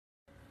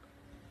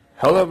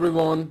Hello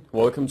everyone,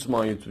 welcome to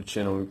my YouTube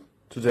channel.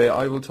 Today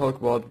I will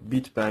talk about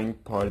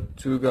BITBANK part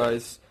 2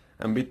 guys,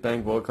 and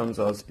BITBANK welcomes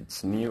us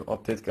its new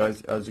update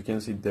guys. As you can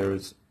see, there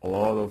is a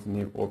lot of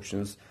new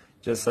options,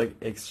 just like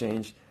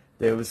exchange.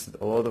 They listed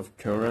a lot of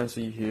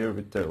currency here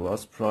with their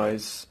last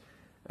price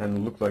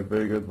and look like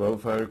very good.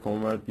 Welfare,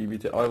 convert,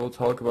 BBT. I will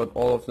talk about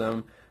all of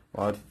them,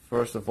 but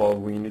first of all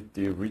we need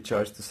to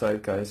recharge the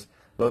site guys.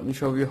 Let me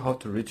show you how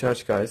to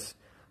recharge guys.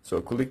 So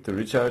click the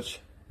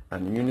recharge.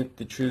 And you need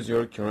to choose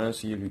your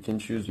currency. You can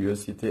choose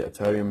USDT,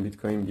 Ethereum,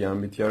 Bitcoin,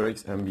 BNB,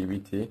 TRX, and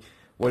BBT.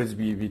 What is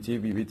BBT?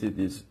 BBT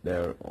is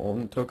their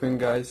own token,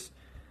 guys,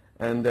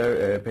 and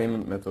their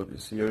payment method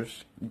is here.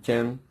 You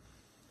can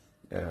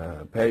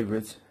pay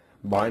with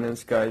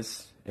Binance,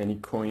 guys, any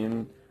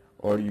coin,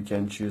 or you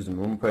can choose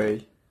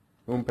MoonPay.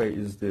 MoonPay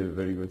is the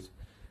very good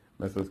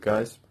method,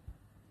 guys.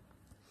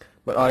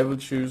 But I will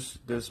choose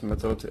this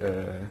method.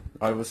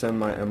 I will send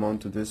my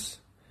amount to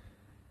this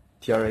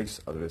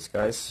TRX address,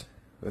 guys.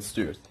 Let's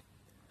do it.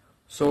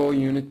 So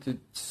you need to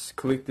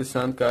click the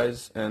send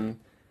guys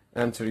and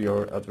enter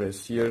your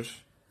address here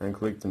and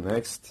click the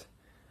next,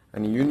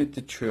 and you need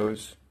to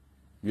choose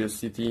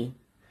USDT.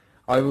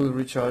 I will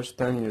recharge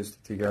 10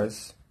 USDT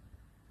guys.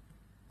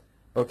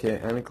 Okay,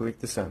 and click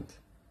the send.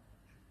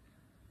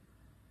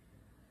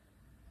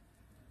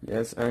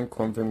 Yes, and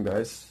confirm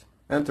guys.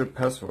 Enter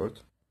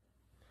password.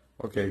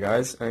 Okay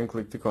guys, and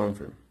click the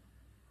confirm.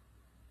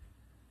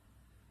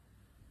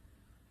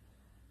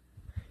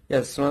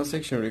 Yes,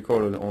 transaction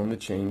recorded on the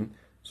chain,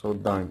 so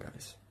done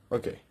guys.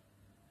 Okay,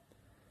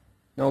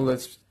 now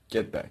let's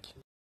get back.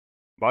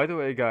 By the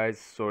way guys,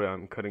 sorry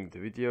I'm cutting the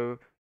video. If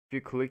you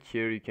click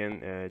here, you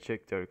can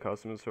check their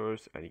customer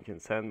source and you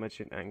can send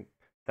message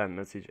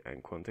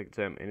and contact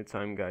them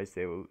anytime guys.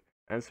 They will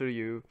answer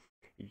you.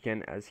 You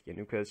can ask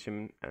any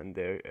question and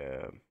they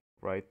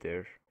write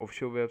their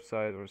official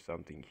website or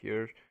something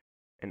here.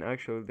 And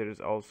actually there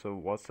is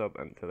also WhatsApp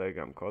and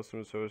Telegram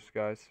customer source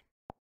guys.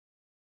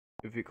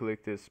 If you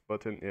click this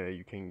button,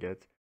 you can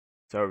get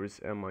service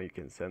Emma. You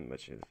can send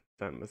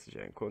message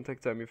and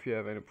contact them if you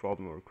have any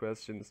problem or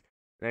questions.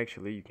 And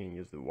actually you can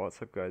use the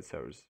WhatsApp guys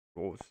service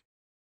both.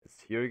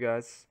 It's here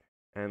guys,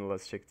 and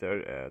let's check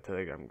their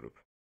Telegram group.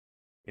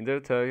 In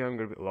their Telegram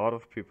group, a lot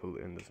of people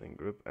in the same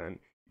group,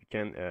 and you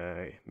can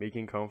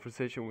making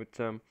conversation with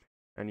them,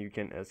 and you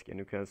can ask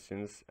any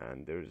questions.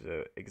 And there's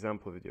a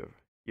example video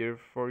here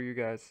for you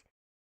guys.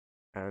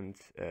 And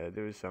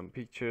there is some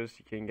pictures.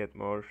 You can get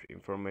more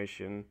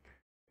information.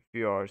 If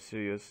you are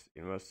serious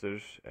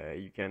investors,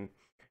 you can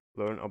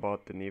learn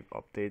about the new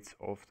updates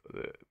of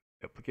the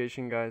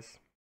application guys.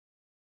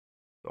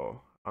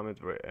 So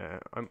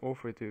I'm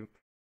offered to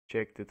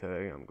check the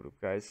Telegram group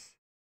guys.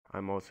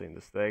 I'm also in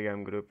this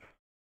Telegram group.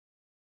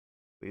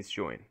 Please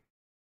join.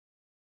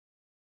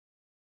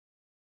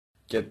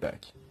 Get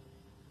back.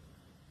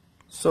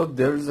 So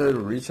there is a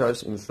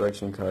recharge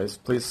instruction guys.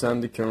 Please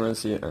send the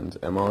currency and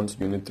amount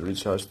you need to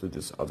recharge to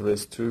this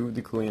address through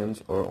the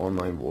client or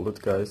online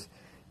wallet guys.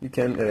 You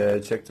can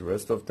check the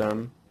rest of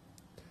them.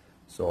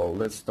 So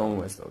let's don't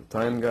waste our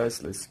time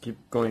guys. Let's keep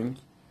going.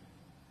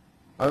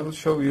 I will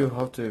show you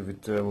how to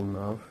withdraw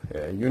now.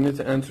 You need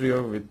to enter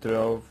your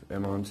withdrawal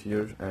amount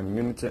here, and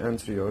you need to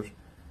enter your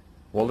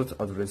wallet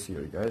address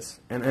here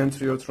guys, and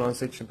enter your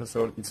transaction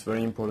password. It's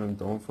very important,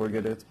 don't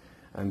forget it.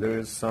 And there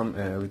is some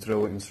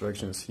withdrawal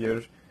instructions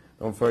here.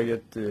 Don't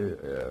forget to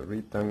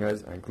read them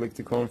guys, and click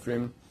the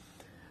confirm.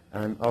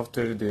 And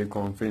after they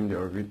confirm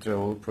your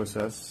withdrawal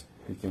process,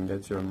 you can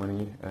get your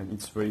money, and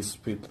it's very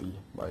speedily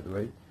by the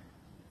way.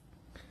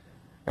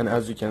 And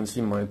as you can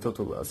see, my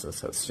total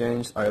assets has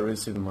changed. I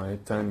received my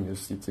 10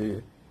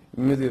 USDT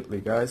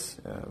immediately guys.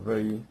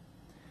 Very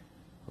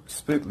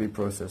speedily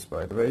processed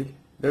by the way.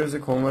 There is a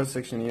convert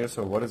section here.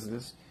 So what is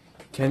this?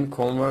 Can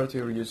convert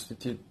your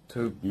USDT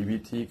to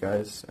BBT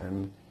guys,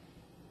 and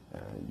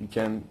you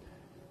can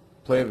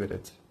play with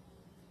it.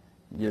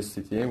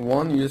 USDT,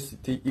 1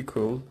 USDT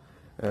equal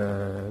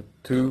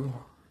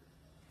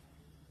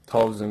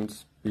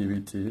 2000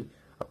 BBT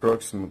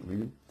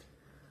approximately,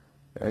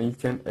 and you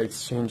can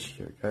exchange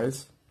here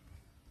guys.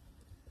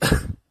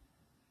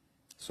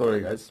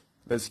 Sorry guys,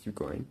 let's keep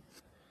going.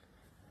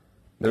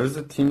 There is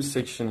a team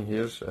section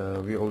here.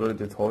 We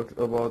already talked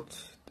about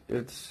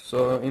it.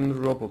 So in the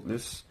robot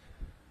list.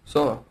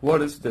 So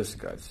what is this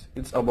guys?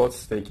 It's about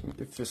staking.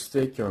 If you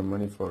stake your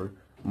money for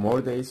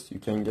more days, you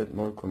can get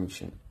more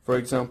commission. For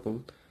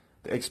example,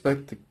 the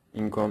expected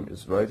income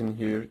is right in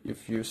here.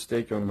 If you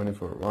stake your money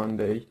for 1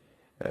 day,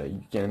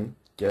 you can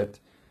get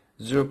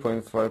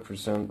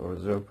 0.5% or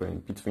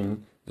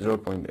between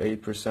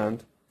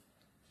 0.8%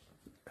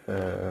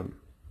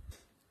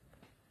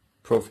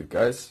 profit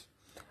guys.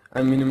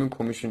 And minimum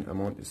commission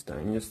amount is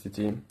 10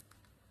 USDT.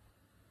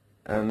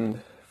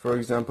 And for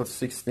example,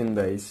 16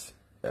 days.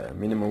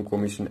 Minimum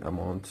commission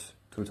amount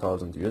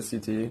 2000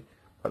 USDT,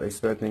 but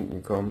expecting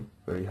income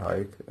very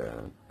high,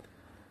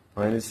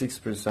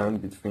 96%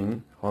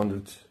 between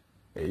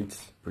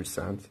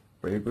 108%.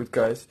 Very good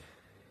guys.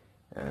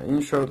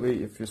 In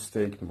shortly, if you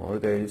stake more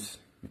days,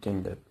 you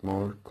can get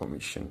more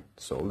commission.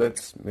 So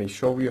let's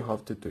show you how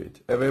to do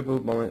it. Available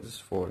balance is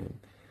foreign.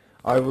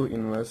 I will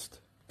invest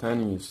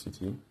 10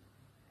 USDT.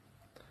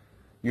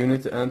 You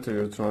need to enter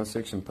your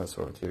transaction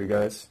password here,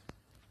 guys.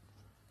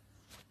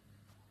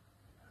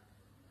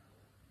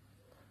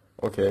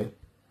 Okay,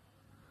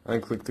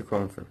 and click to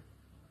confirm.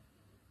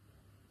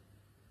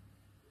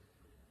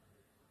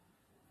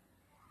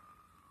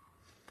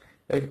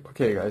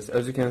 Okay guys,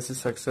 as you can see,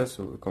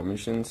 successful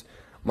commissions.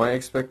 My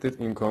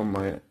expected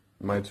income,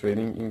 my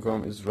trading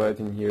income is right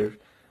in here,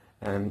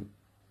 and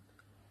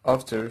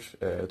after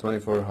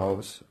 24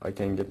 hours I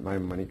can get my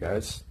money,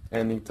 guys.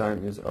 Ending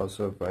time is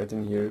also right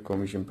in here,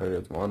 commission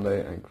period 1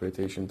 day, and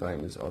creation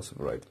time is also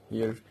right in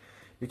here.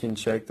 You can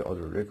check the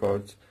other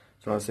records,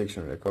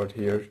 transaction record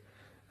here.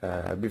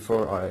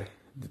 Before I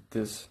did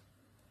this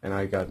and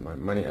I got my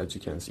money, as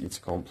you can see, it's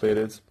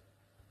completed.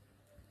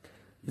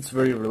 It's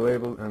very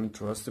reliable and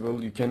trustable.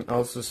 You can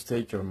also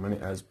stake your money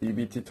as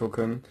BBT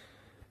token,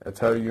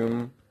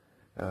 Ethereum,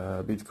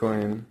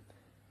 Bitcoin,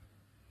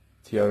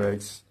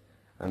 TRX,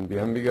 and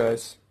BNB,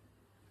 guys.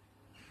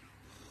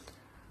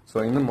 So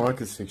in the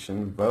market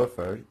section,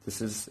 welfare,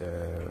 this is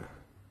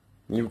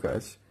new,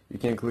 guys. You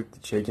can click the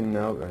check-in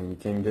now and you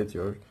can get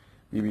your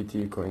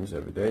BBT coins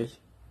every day.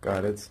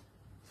 Got it.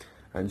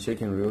 And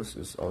check-in rules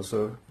is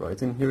also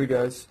right in here,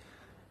 guys.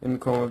 In the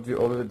comment, we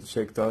already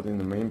checked out in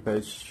the main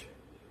page.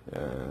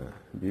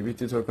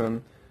 BBT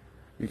token,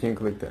 you can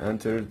click the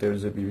enter.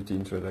 There's a BBT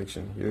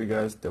introduction here,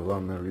 guys.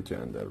 Development route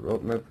and the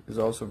roadmap is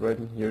also right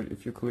in here.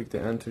 If you click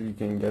the enter, you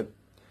can get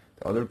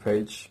the other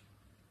page.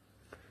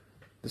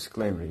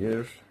 Disclaimer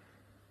here.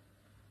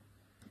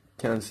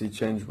 Can see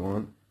change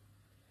one.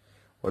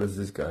 What is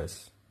this,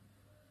 guys?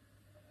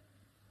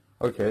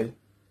 Okay,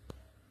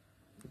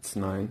 it's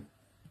 9.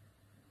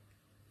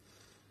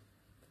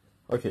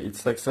 Okay, it's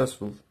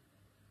successful.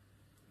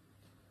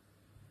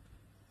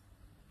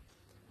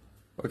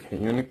 Okay,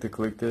 you need to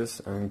click this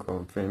and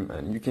confirm,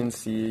 and you can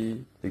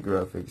see the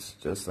graphics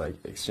just like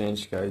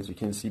exchange, guys. You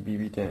can see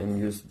BBT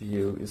and USD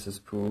here. This is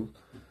pool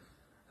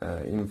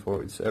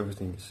info. It's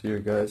everything is here,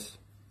 guys.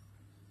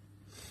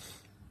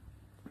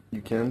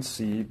 You can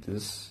see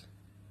this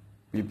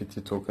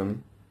BBT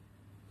token,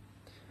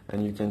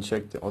 and you can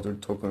check the other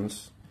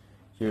tokens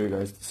here,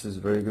 guys. This is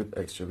very good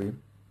actually.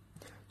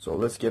 So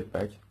let's get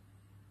back.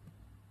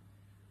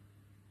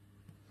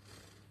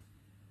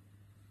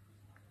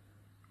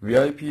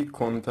 VIP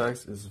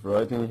contacts is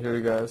right in here,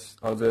 guys.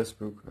 Address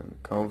book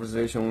and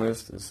conversation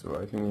list is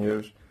right in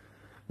here.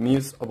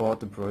 News about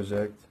the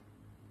project.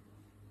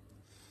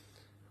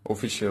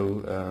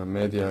 Official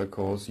media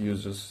calls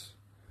users.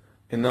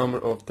 A number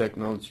of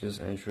technologies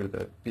ensure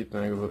that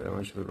BITBANK will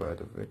eventually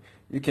ride away.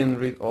 You can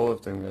read all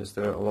of them, guys.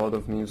 There are a lot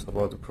of news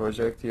about the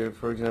project here.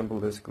 For example,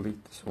 let's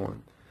click this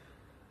one.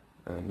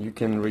 And you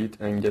can read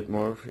and get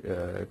more,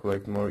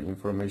 collect more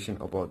information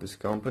about this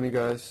company,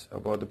 guys,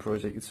 about the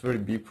project. It's a very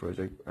big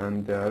project,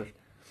 and they are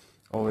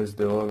always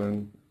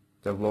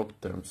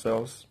develop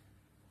themselves,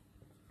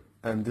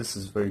 and this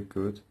is very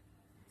good.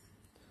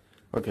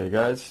 Okay,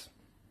 guys,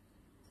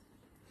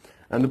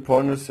 and the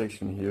partner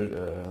section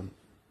here.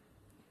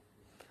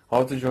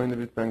 How to join the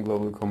BITBANK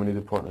Global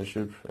Community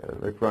Partnership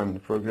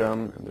Requirement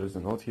Program, and there's a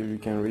note here. You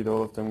can read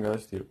all of them,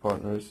 guys. Dear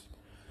partners,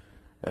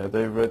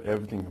 they read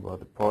everything about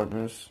the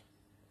partners.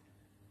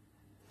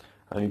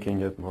 And you can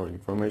get more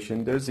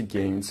information. There's a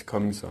game, it's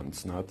coming soon,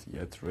 it's not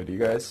yet ready,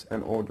 guys.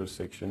 And order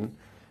section,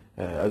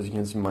 as you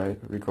can see, my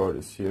record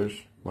is here,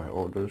 my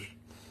orders.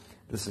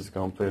 This is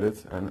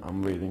completed, and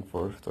I'm waiting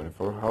for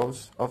 24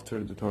 hours.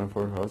 After the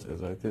 24 hours,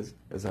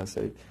 as I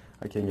said,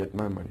 I can get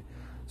my money.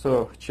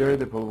 So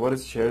charitable, what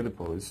is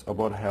charitable? It's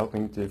about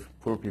helping the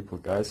poor people,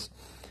 guys.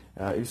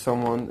 If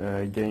someone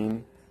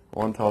gain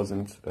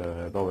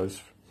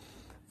 $1,000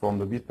 from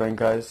the BITBANK,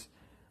 guys,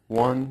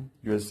 1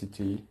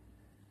 USDT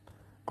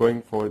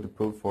going for the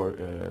pool for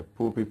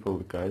poor people,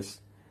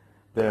 guys.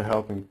 They're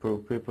helping poor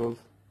people.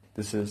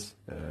 This is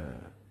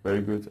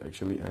very good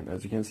actually, and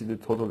as you can see, the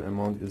total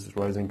amount is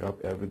rising up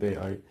every day.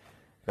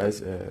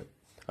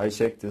 I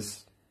checked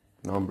this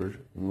number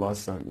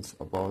last time. It's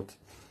about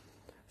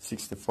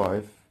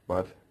 65,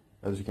 but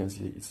as you can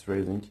see, it's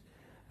raising.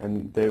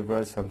 And they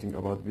write something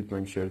about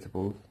BITBANK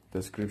charitable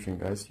description,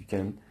 guys. You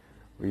can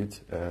read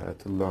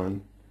to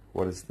learn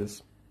what is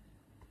this.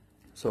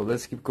 So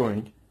let's keep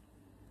going.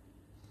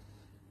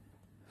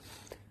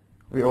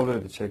 We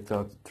already checked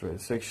out the trade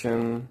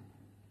section,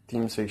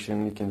 team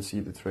section. You can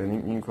see the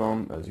trading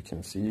income, as you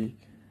can see,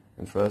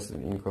 interest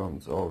and income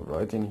is all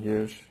right in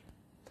here.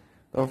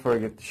 Don't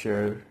forget to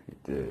share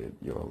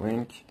your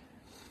link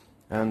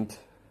and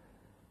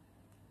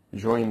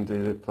join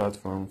the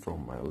platform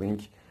from my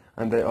link.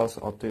 And they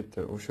also update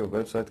the official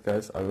website,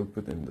 guys. I will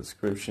put in the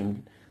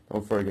description.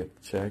 Don't forget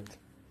to check.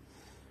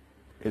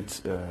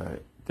 It's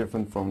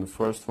different from the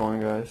first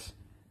one, guys.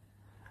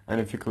 And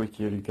if you click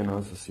here, you can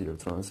also see your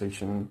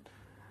transaction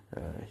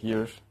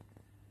here.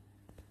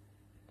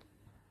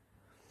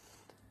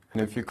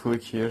 And if you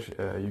click here,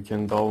 you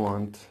can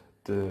download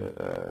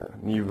the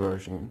new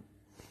version.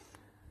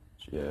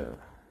 Yeah,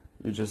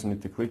 You just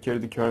need to click here.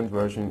 The current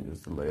version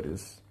is the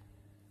latest.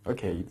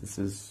 Okay, this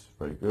is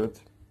very good.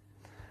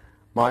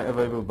 My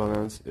available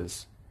balance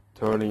is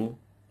 30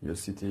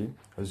 USDT,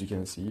 as you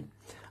can see.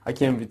 I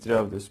can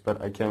withdraw this,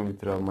 but I can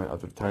withdraw my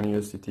other 10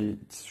 USDT.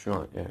 It's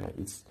shown,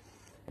 it's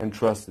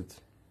entrusted.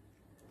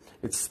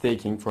 It's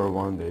staking for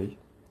 1 day.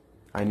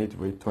 I need to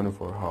wait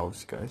 24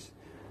 hours, guys.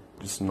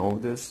 Just know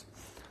this.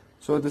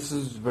 So this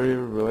is very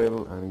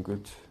reliable and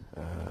good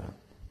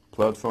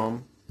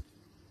platform.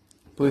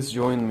 Please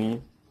join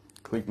me.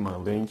 Click my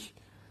link.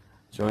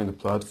 Join the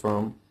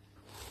platform.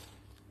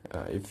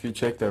 If you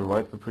check their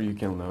white paper, you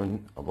can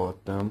learn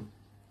about them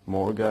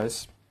more,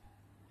 guys.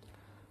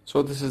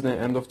 So this is the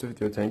end of the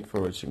video. Thank you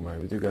for watching my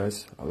video,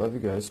 guys. I love you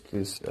guys.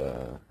 Please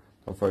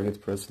don't forget to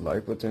press the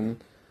like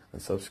button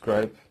and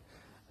subscribe.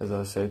 As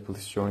I said,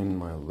 please join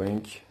my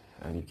link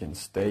and you can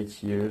stake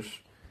here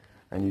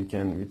and you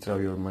can withdraw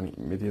your money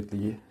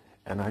immediately.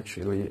 And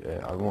actually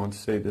I want to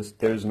say this,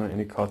 there is no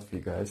any cut fee,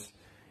 guys.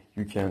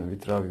 You can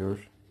withdraw your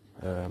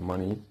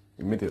money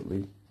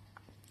immediately.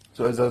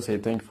 So as I say,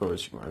 thank you for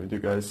watching my video,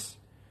 guys.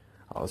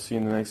 I'll see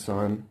you in the next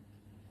one.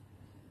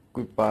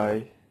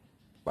 Goodbye.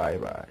 Bye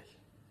bye.